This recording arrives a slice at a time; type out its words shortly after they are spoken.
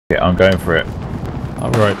Yeah, I'm going for it.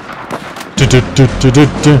 Alright. I'll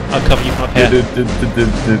cover you from up here.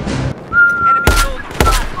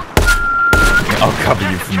 I'll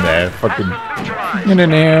cover you from there. Fucking half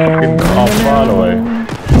mile away.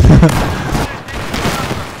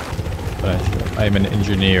 I'm an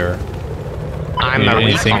engineer. I'm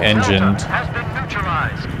anything engined.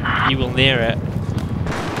 You will near it.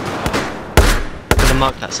 I'm gonna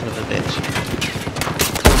mark that son of a bitch.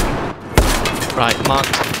 Right,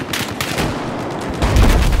 marked.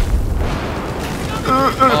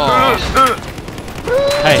 Oh.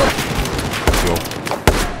 Hey.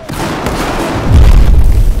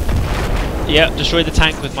 Yeah, destroy the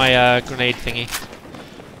tank with my grenade thingy.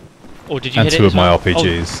 Or did you And hit two it? of my Oh,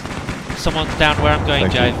 RPGs. someone's down where I'm going,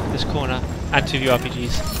 Thank Jive. This corner. And 2 of your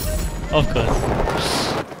RPGs. Of course.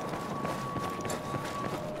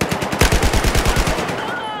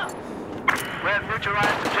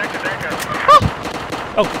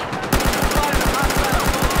 Oh!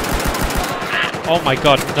 Oh my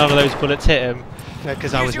god, none of those bullets hit him. No,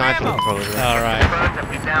 because I was knifing him probably. Alright.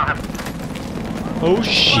 Oh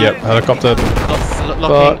shit! Yep, helicopter.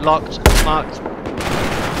 Locking, locked, marked.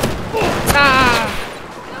 Ah!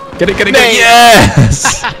 Get it,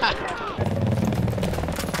 yes!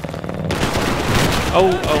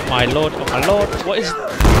 Oh my lord, oh my lord, what is...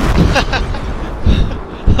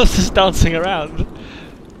 I was just dancing around.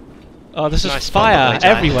 Oh, this is Nice fire spot,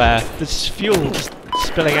 everywhere. There's fuel just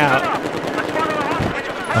spilling out.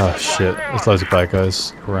 Oh shit, there's loads of bad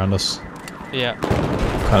guys around us. Yeah.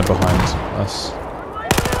 Kind of behind us.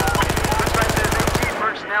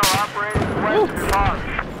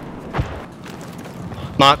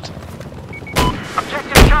 Marked.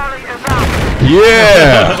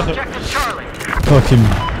 Yeah! Fucking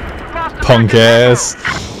punk ass.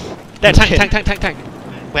 There, tank.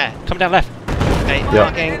 Where? Come down left. Okay, Yep.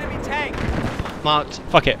 marking. Marked.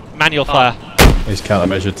 Fuck it, manual fire. He's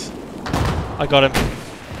countermeasured. I got him.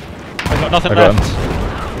 I got nothing I got left.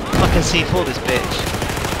 Fucking C4 this bitch.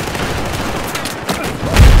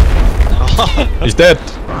 He's dead.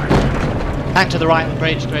 Back to the right on the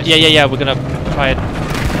bridge, Chris. Yeah, we're gonna try and...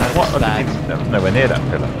 What? Bag. Nowhere near that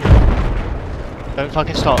pillar. Don't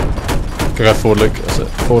fucking stop. Go forward, Luke. That's it.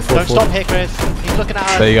 Forward, Don't forward. stop here, Chris. He's looking at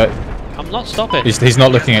us. There you go. I'm not stopping. He's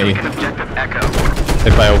not looking at you.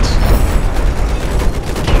 They bailed.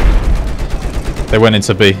 They went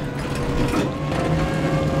into B.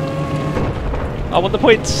 I want the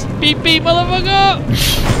points. Beep, motherfucker!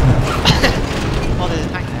 Oh, there's a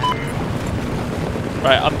tank there.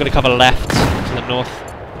 Right, I'm gonna cover left to the north.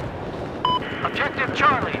 Objective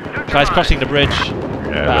Charlie. Guys crossing the bridge.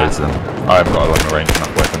 Yeah, there's I haven't got a long range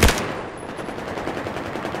enough weapon.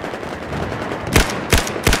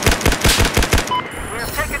 We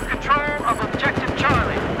have taken control of Objective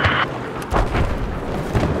Charlie.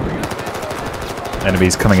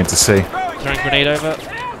 Enemies coming into C. Throwing grenade over.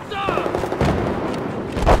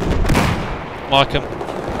 Mark him.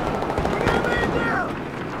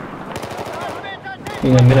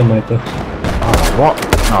 Inga minimizer. Oh, what?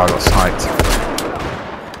 Oh, I got sniped.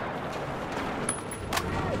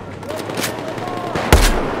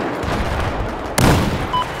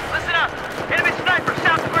 Listen up. Enemy sniper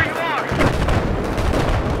south of where you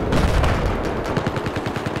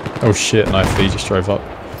are. Oh shit, knife V just drove up.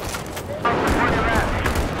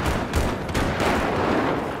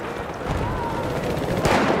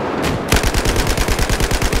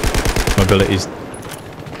 Mobilities.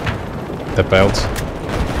 They're bailed.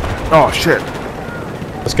 Oh shit!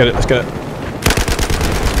 Let's get it.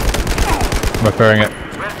 I'm repairing it. We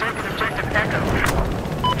have taken Objective Echo.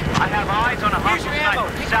 I have eyes on a hostile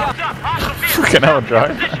sniper south up. Hostile vehicle. Fucking hell,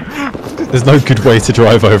 drive. There's no good way to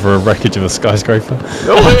drive over a wreckage of a skyscraper.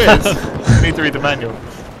 Oh, there is! You need to read the manual.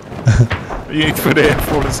 You need to put it in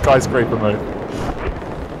fallen skyscraper mode.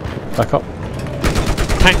 Back up.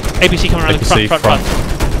 Tank, ABC coming around ABC, front.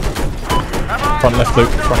 Front left, Luke.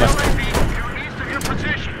 Front left.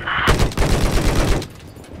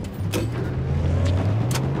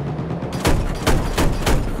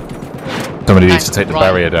 Somebody needs to take the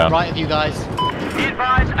barrier down. Right of you guys. Be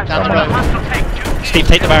advised, I've Down the got a road. hostile tank. Steve,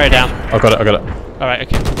 take the barrier down. I got it. Alright,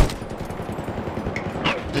 okay.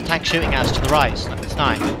 The tank shooting at us to the right. It's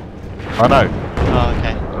nine. I know. Oh,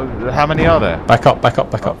 okay. How many are there? Back up.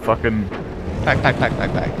 Oh, fucking. Back.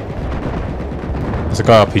 There's a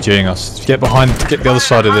guy RPGing us. Get the other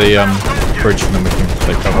side of the bridge and then we can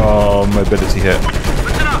take cover. Oh, mobility hit.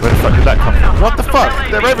 Where the fuck did that come from? What the fuck?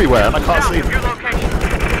 They're everywhere and I can't see them. Your location.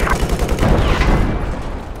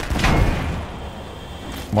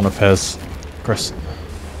 One of his. Chris.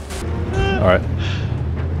 Alright.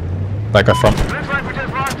 That guy front. Looks like we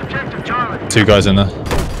just lost Objective Charlie. 2 guys in there.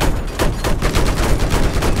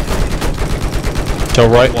 Shell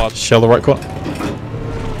right. One. Shell the right corner.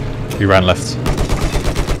 He ran left.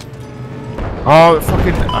 Oh,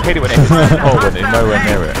 fucking! I hate it when it hits the hole when it's nowhere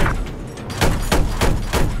near it.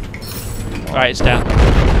 Right, it's down.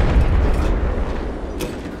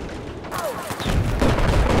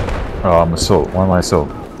 Oh, I'm assault. Why am I assault?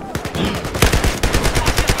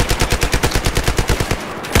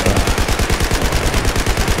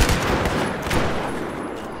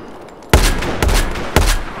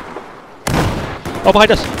 Oh,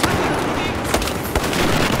 behind us!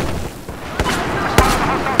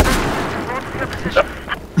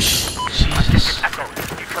 Jesus.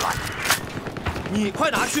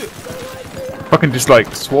 Fucking just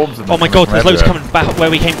like swarms of them. Oh my god, there's loads everywhere. coming back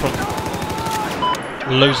where we came from.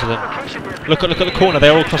 Loads of them. Look at the corner,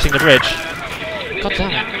 they're all crossing the bridge. God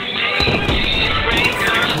damn it.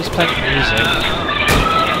 Who's playing music?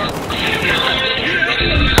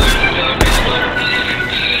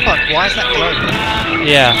 Fuck, why is that glowing?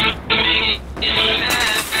 Yeah.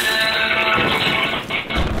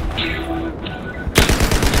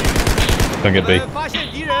 Don't get B.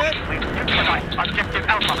 Objective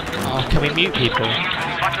Alpha. Oh, can we mute people?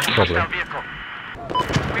 Probably.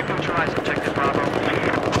 We've neutralized objective Bravo.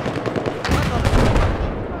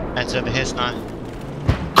 It's over here, Snipe.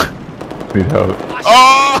 Need help.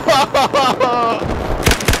 Oh!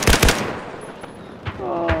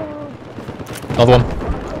 Another one.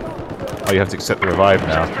 Oh, you have to accept the revive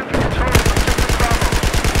now.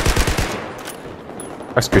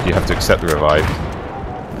 That's good. You have to accept the revive.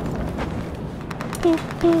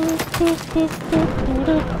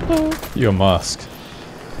 Your mask.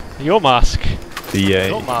 Your mask. DA.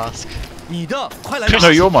 Your mask. No,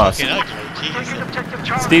 your mask. Fucking ugly,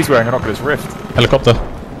 Jesus. Steve's wearing an Oculus Rift. Helicopter.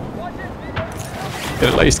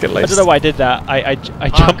 Get it laced, get it I laced. don't know why I did that. I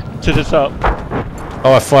jumped to the top.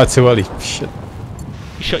 Oh, I fired too early. Shit.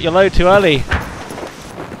 You shot your load too early.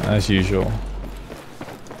 As usual.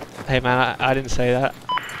 Hey man, I didn't say that.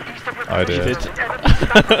 I You did. did.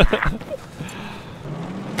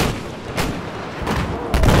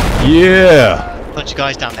 Yeah! Bunch of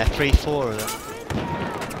guys down there, 3, 4 of them.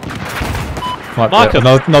 Right, Mark 'em.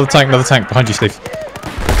 another tank behind you, Steve.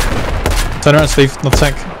 Turn around, Steve. Another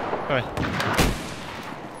tank. Alright.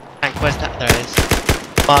 Tank, where's that? There it is.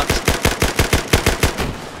 Marked.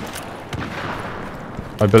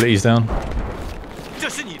 Mobility's down.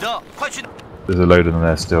 There's a load in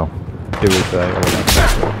there still. It was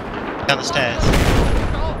Down the stairs.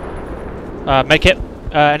 Make it.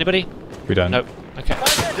 Anybody? We don't. Nope. Okay.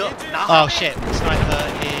 Oh shit, Sniper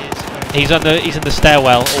is... He's in the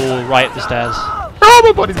stairwell, all right at the stairs. Oh,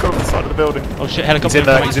 my body's gone off the side of the building. Oh shit, He's helicopter in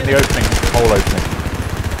the coming. opening, hole opening.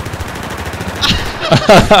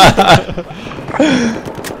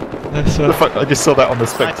 That's, The fuck, I just saw that on the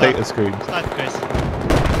spectator screen. Sniper, Chris.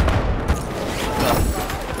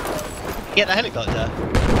 Get the helicopter.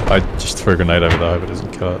 I just threw a grenade over there, I hope it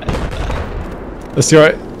doesn't kill it. Let's do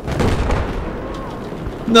it.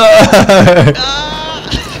 No!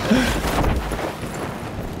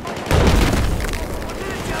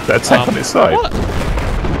 That tank on its side. What?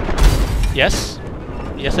 Yes.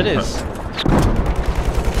 Yes, it is.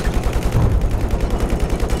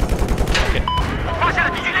 Okay.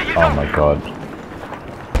 Oh my god.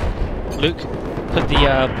 Luke, put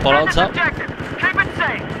the bollards up. Objective. Keep it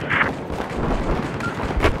safe.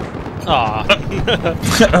 Ah.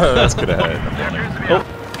 That's gonna hurt. Oh.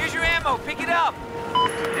 Here's your ammo. Pick it up.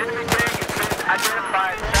 Enemy tank has been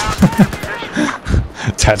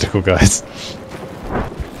identified. Tactical guys.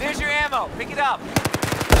 Here's your ammo. Pick it up.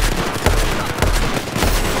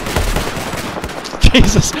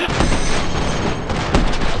 Jesus. There's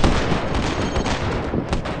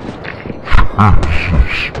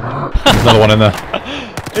another one in there.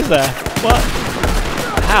 Is there? What?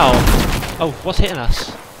 How? Oh, what's hitting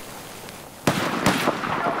us?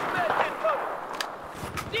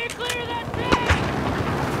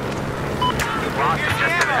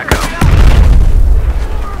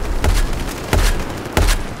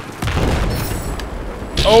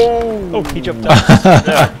 Oh, he jumped up.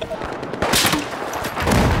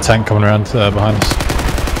 Tank coming around behind us.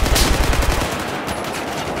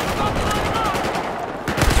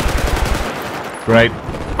 Great.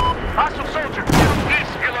 Hostile soldier.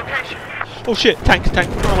 East your location. Oh shit, tank, run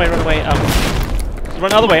away, run away. Run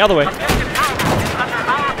the other way, other way. Objective Bravo is under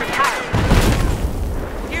our control.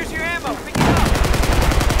 Here's your ammo. Pick it up.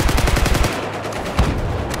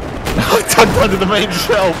 I tugged under the main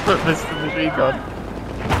shelf but missed the machine gun.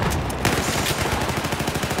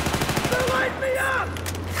 Light me up.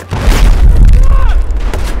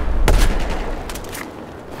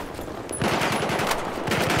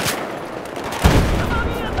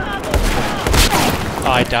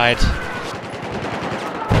 I died.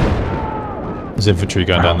 There's infantry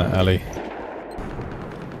going down that alley.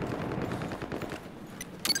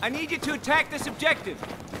 I need you to attack this objective.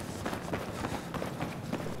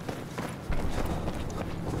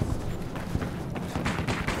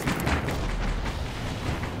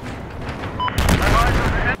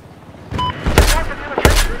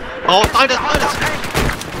 Oh, find us, find us!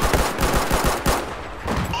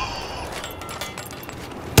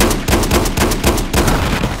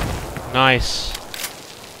 Nice.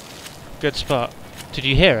 Good spot. Did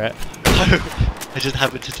you hear it? I just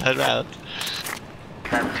happened to turn around.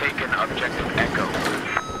 Have taken objective Echo.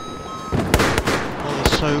 Oh,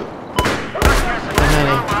 there's so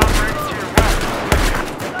many.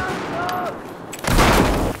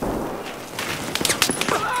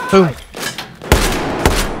 Boom.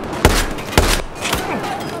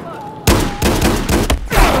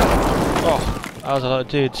 Oh, that was a lot of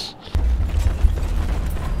dudes.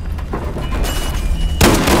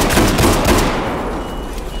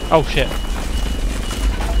 Oh shit.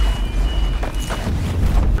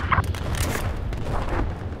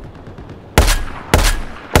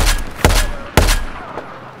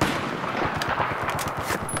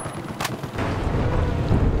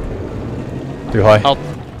 Too high. Oh,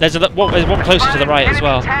 there's one closer to the right as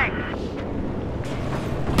well.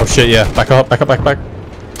 Oh shit, yeah. Back up, back up, back, back.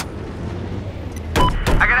 What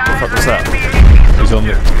the fuck was that? He's on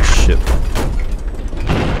the... Shit.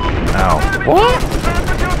 Ow. What?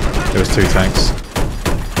 There was 2 tanks.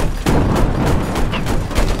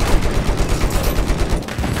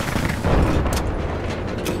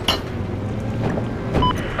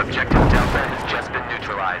 Objective Delta has just been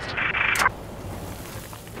neutralized.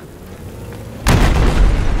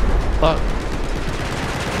 Fuck.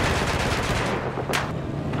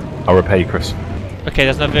 I'll repay you, Chris. Okay,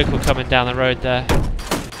 there's another vehicle coming down the road there.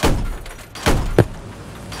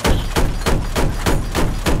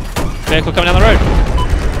 Vehicle coming down the road.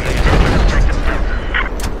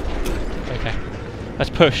 Okay, let's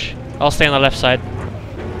push. I'll stay on the left side.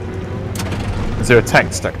 Is there a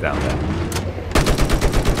tank stuck down there?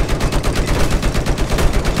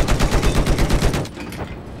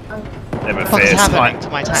 Never What is fear, happening to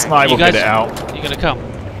my tank? Snipe will get it out. You gonna come?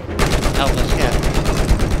 Help us, yeah.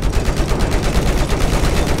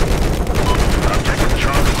 Objective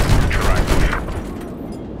Charlie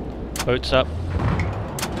neutralized. Boat's up.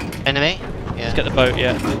 Enemy? Let's Yeah. get the boat,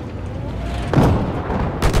 yeah.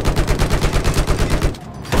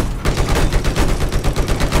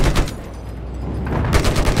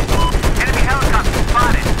 Enemy helicopter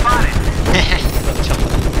spotted, spotted.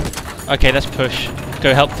 Okay, let's push.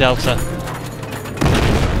 Go help Delta.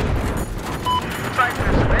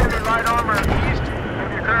 Cypress, enemy light armor east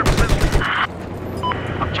of your current position.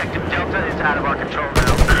 Objective Delta is out of our control now.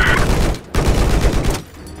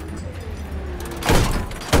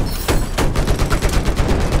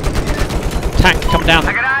 Tank, come down.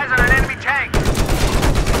 I got eyes on an enemy tank.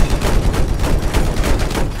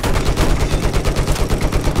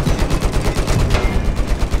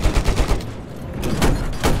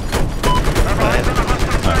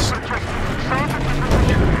 Nice.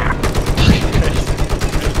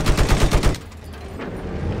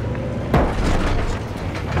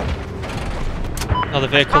 Another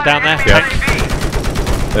vehicle down there. Yeah.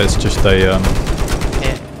 Tank. There's just a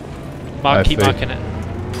Keep IFV. marking it.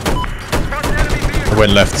 I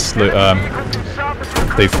went left.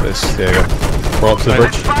 Leave this. There you go. Roll up to the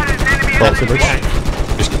bridge. Roll up to the bridge.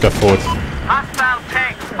 Just go forward. Hostile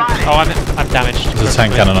tank spotted. Oh, I'm damaged. There's a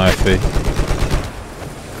tank and an IFV.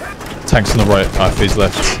 Tank's on the right, IFV's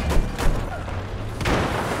left.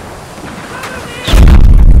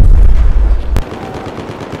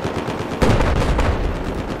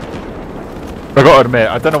 I got to admit,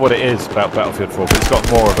 I don't know what it is about Battlefield 4, but it's got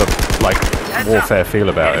more of a like warfare feel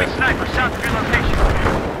about it. Sniper south of your location.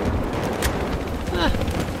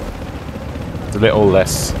 It's a little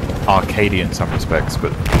less arcadey in some respects,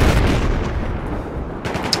 but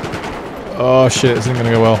Oh shit, this isn't gonna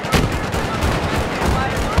go well.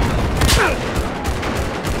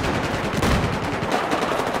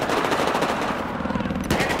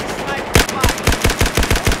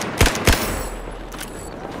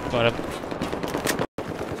 Got him.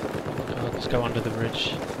 Let's go under the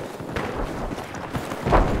bridge.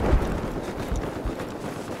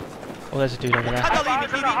 Oh, there's a dude over there.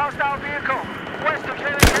 Eyes on a hostile vehicle west of your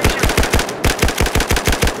location.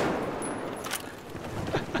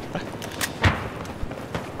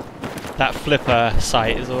 That flipper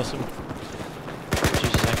sight is awesome.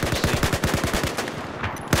 Jesus, accuracy.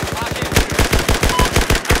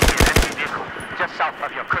 Just south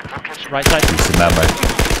of your current location. Right side. It's in that way.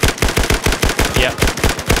 Yeah.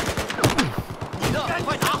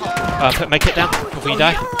 Make it down before you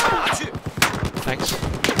die. Thanks.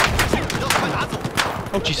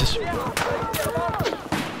 Oh Jesus! There appears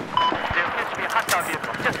to be a hostile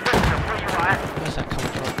vehicle just west of where you are at. Where's that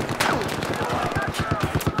coming from?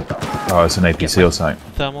 Oh, it's an APC or something.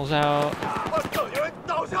 Thermals out.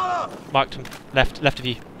 Marked him. Left of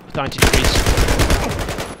you. 90 degrees.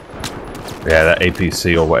 Yeah, that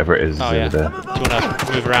APC or whatever it is Oh over yeah. there. Do you want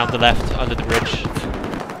to move around the left under the bridge?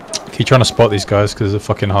 Keep trying to spot these guys because they're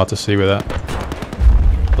fucking hard to see with that.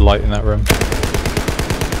 The light in that room.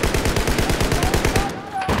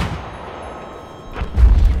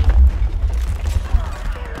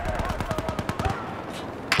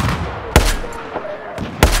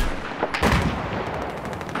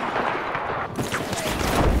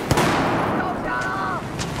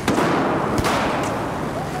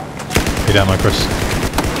 Get down, my Chris.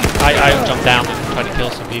 I jumped down and tried to kill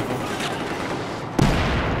some people.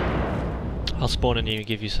 I'll spawn in you and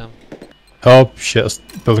give you some. Oh shit, that's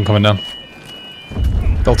building coming down.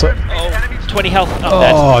 Delta. Oh, 20 health up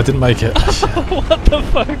Oh, I didn't make it. there. What the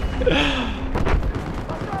fuck?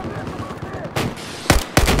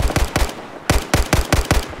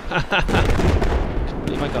 Can't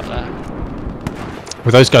believe I got that.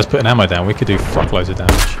 With those guys putting ammo down, we could do fuckloads of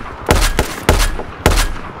damage.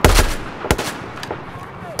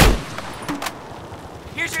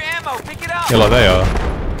 Here's your ammo, pick it up! Yeah, like they are.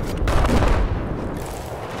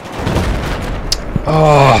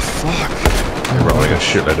 Oh, fuck. They're rolling a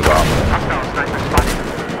shitload of armor. Hostile sniper spotted.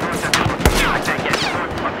 I take it.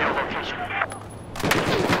 Mark your location.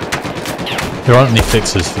 There aren't any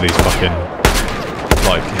fixes for these fucking,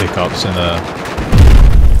 like, hiccups in the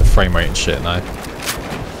frame rate and shit, no.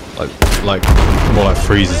 Like more like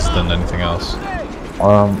freezes than anything else.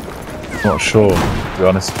 Not sure, to be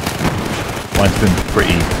honest. Mine's been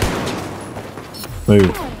pretty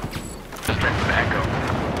smooth.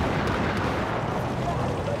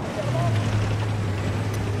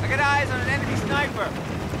 I got eyes on an enemy sniper.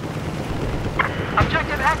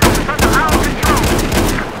 Objective Echo is under our control.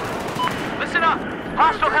 Listen up.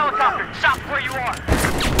 Hostile helicopter. Stop where you are.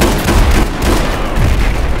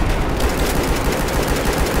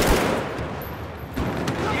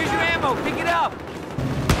 Here's your ammo. Pick it up.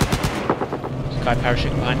 There's a guy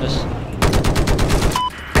parachuting behind us.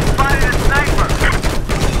 Spotted a sniper.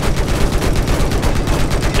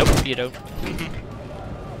 Nope, you don't.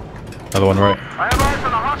 Another one right. I have eyes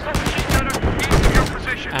on a hostile machine gunner east of your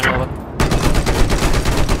position. And another one.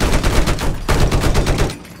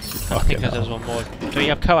 I think there's one more. Do you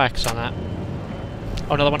have coax on that?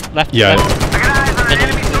 Oh, another one left. Yeah. Left. I got eyes on an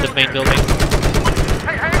enemy The soldier. main building.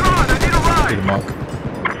 Hey, hang on. I need a ride. See the mark.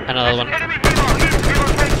 Another one. Enemy helo east of your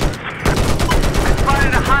location. I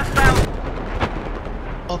spotted a hostile.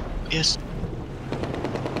 Oh, yes.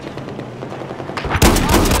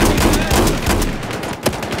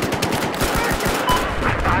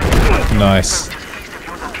 Nice.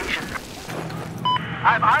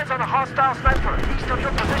 I have eyes on a hostile sniper east of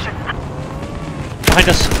your position. Behind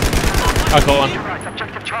us. I got one. Right,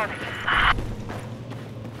 objective Charlie.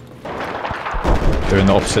 They're in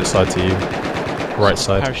the opposite side to you. Right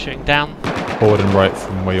side. Parachuting down. Forward and right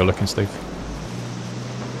from where you're looking, Steve.